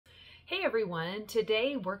Hey everyone,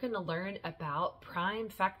 today we're going to learn about prime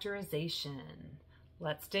factorization.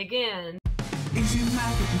 Let's dig in. Easy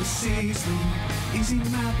math with Miss Easy. Easy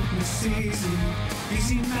math with Miss Easy.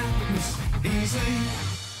 Easy math with Miss Easy.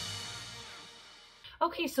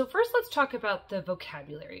 Okay, so first let's talk about the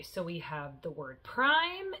vocabulary. So we have the word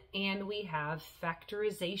prime and we have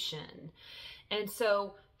factorization. And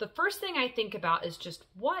so the first thing I think about is just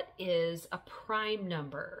what is a prime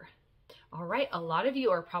number? All right, a lot of you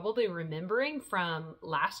are probably remembering from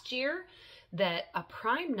last year that a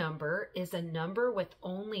prime number is a number with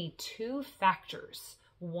only two factors,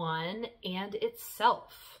 one and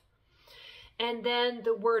itself. And then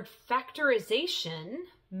the word factorization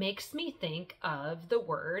makes me think of the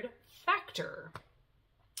word factor.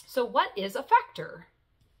 So what is a factor?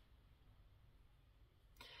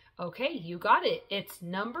 Okay, you got it. It's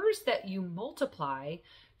numbers that you multiply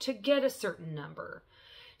to get a certain number.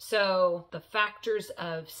 So the factors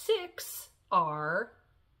of 6 are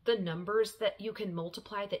the numbers that you can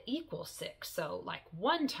multiply that equal 6. So like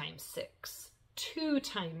 1 times 6, 2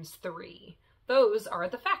 times 3. Those are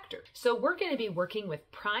the factors. So we're going to be working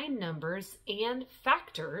with prime numbers and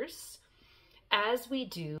factors as we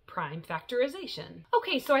do prime factorization.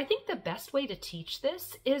 Okay, so I think the best way to teach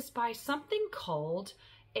this is by something called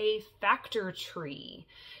a factor tree.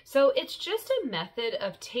 So it's just a method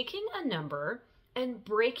of taking a number and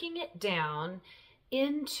breaking it down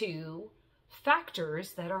into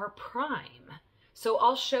factors that are prime. So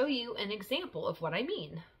I'll show you an example of what I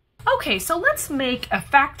mean. Okay, so let's make a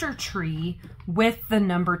factor tree with the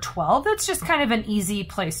number 12. That's just kind of an easy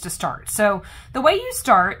place to start. So the way you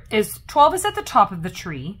start is 12 is at the top of the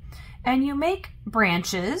tree, and you make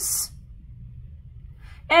branches.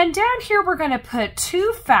 And down here, we're going to put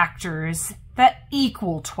two factors that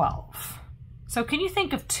equal 12. So can you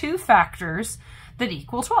think of two factors that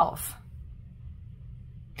equal 12?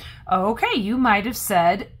 Okay, you might have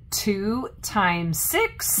said 2 times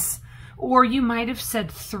 6, or you might have said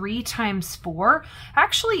 3 times 4.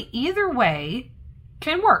 Actually, either way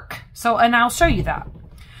can work. And I'll show you that.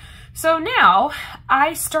 So now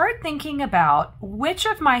I start thinking about which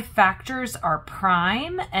of my factors are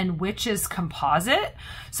prime and which is composite.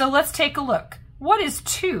 So let's take a look. What is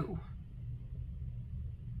 2?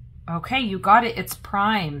 Okay, you got it. It's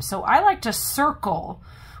prime. So I like to circle.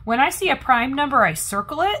 When I see a prime number, I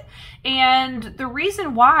circle it. And the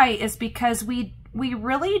reason why is because we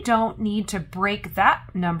really don't need to break that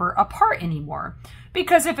number apart anymore.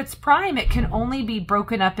 Because if it's prime, it can only be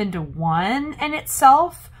broken up into 1 in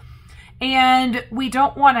itself. And we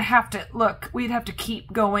don't want to have to, look, we'd have to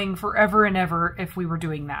keep going forever and ever if we were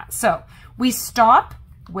doing that. So we stop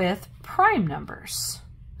with prime numbers.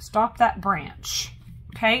 Stop that branch.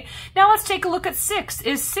 Okay, now let's take a look at 6.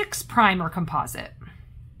 Is 6 prime or composite?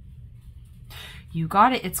 You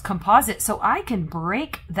got it, it's composite, so I can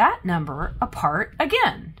break that number apart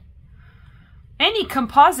again. Any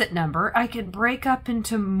composite number I can break up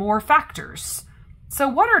into more factors. So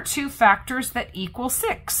what are two factors that equal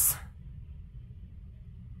 6?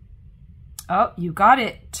 Oh, you got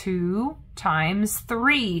it, 2 times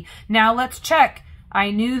 3. Now let's check.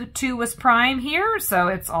 I knew 2 was prime here, so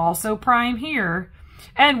it's also prime here.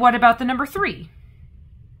 And what about the number 3?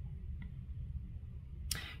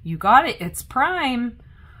 You got it, it's prime.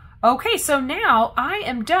 Okay, so now I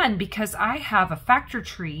am done because I have a factor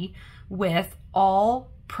tree with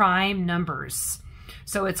all prime numbers.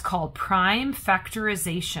 So it's called prime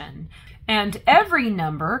factorization. And every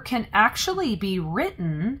number can actually be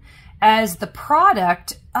written as the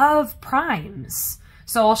product of primes.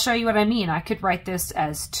 So I'll show you what I mean. I could write this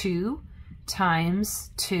as 2 times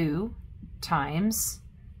 2 times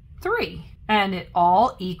 3. And it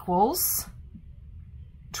all equals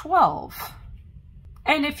 12.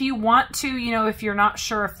 And if you want to, if you're not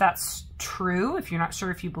sure if that's true, if you're not sure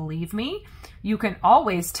if you believe me, you can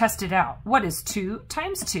always test it out. What is 2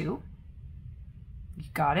 times 2? You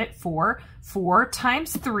got it, 4. 4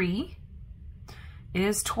 times 3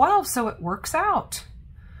 is 12, so it works out.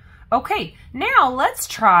 Okay, now let's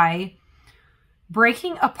try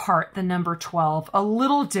breaking apart the number 12 a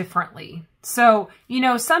little differently. So,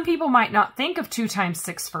 some people might not think of 2 times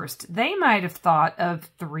 6 first. They might have thought of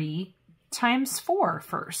 3 times 4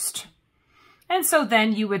 first. And so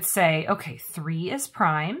then you would say, okay, 3 is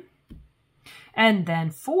prime, and then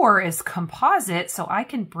 4 is composite, so I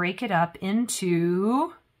can break it up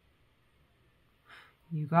into,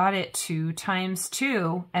 you got it, 2 times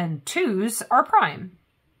 2, and 2's are prime.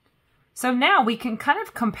 So now we can kind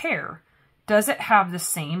of compare. Does it have the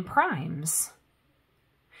same primes?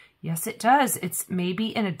 Yes, it does. It's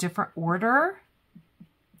maybe in a different order.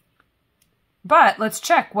 But let's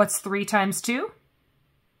check. What's 3 times 2?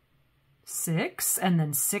 6, and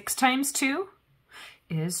then 6 times 2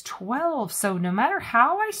 is 12. So no matter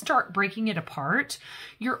how I start breaking it apart,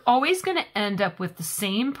 you're always going to end up with the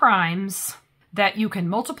same primes that you can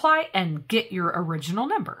multiply and get your original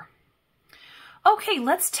number. Okay,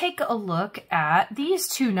 let's take a look at these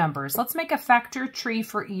two numbers. Let's make a factor tree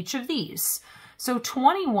for each of these. So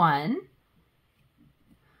 21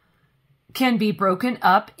 can be broken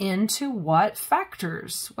up into what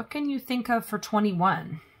factors? What can you think of for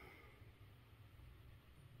 21?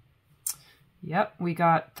 Yep, we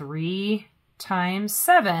got 3 times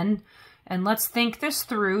 7. And let's think this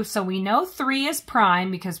through. So we know 3 is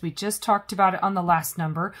prime because we just talked about it on the last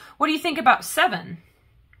number. What do you think about 7?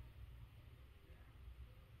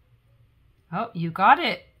 Oh, you got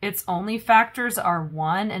it. Its only factors are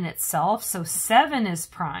 1 and itself, so 7 is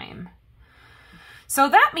prime. So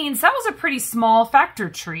that means that was a pretty small factor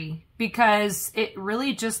tree because it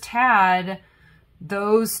really just had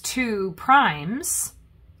those two primes.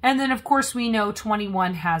 And then, of course, we know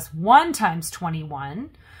 21 has 1 times 21,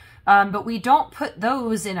 but we don't put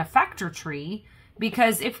those in a factor tree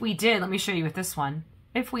because if we did, let me show you with this one.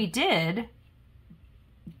 If we did,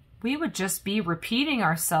 we would just be repeating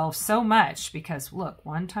ourselves so much because look,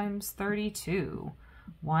 1 times 32,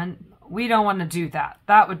 we don't want to do that.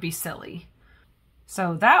 That would be silly.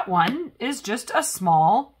 So that one is just a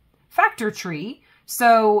small factor tree.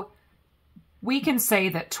 So we can say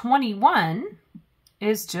that 21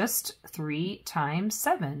 is just 3 times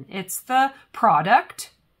 7. It's the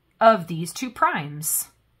product of these two primes.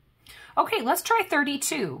 Okay, let's try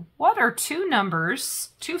 32. What are two numbers,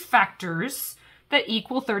 two factors that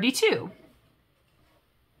equal 32?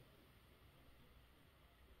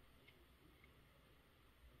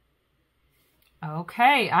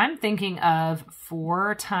 Okay, I'm thinking of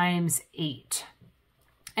 4 times 8.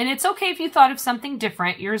 And it's okay if you thought of something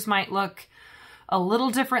different. Yours might look a little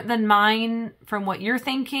different than mine from what you're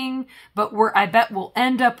thinking, but I bet we'll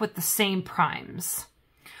end up with the same primes.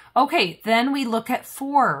 Okay, then we look at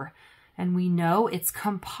 4, and we know it's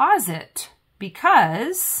composite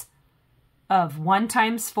because of 1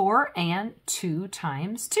 times 4 and 2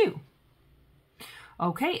 times 2.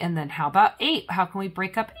 Okay, and then how about 8? How can we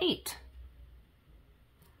break up 8?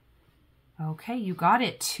 Okay, you got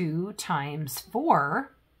it. 2 times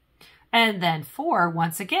 4. And then 4,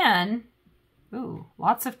 once again, ooh,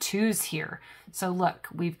 lots of 2's here. So look,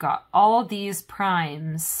 we've got all these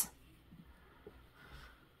primes.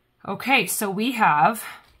 Okay, so we have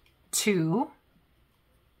 2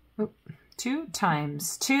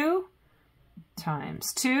 times 2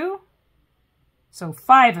 times 2. So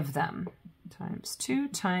 5 of them times 2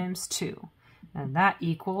 times 2. And that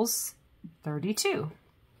equals 32.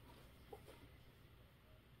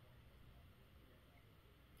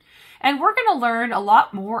 And we're going to learn a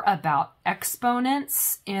lot more about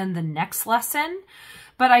exponents in the next lesson.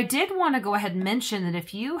 But I did want to go ahead and mention that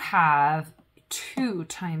if you have 2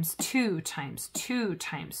 times 2 times 2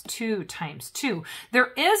 times 2 times 2,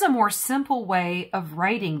 there is a more simple way of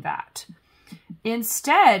writing that.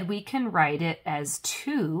 Instead, we can write it as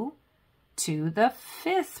 2 to the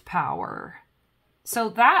 5th power. So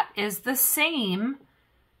that is the same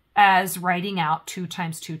as writing out 2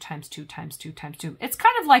 times 2 times 2 times 2 times 2. It's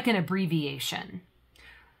kind of like an abbreviation.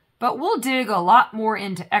 But we'll dig a lot more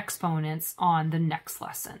into exponents on the next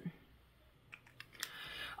lesson.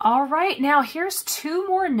 All right, now here's 2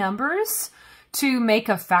 more numbers to make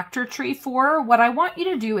a factor tree for. What I want you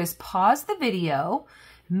to do is pause the video,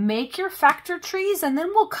 make your factor trees, and then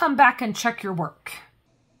we'll come back and check your work.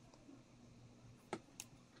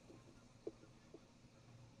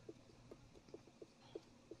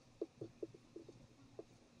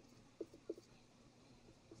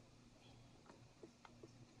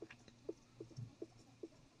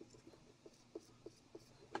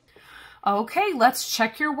 Okay, let's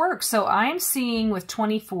check your work. So I'm seeing with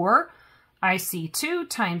 24, I see 2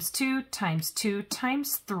 times 2 times 2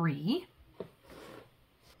 times 3.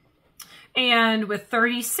 And with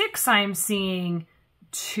 36, I'm seeing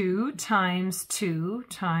 2 times 2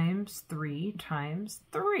 times 3 times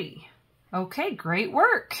 3. Okay, great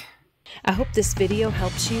work. I hope this video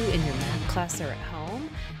helps you in your math class or at home.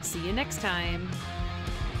 See you next time.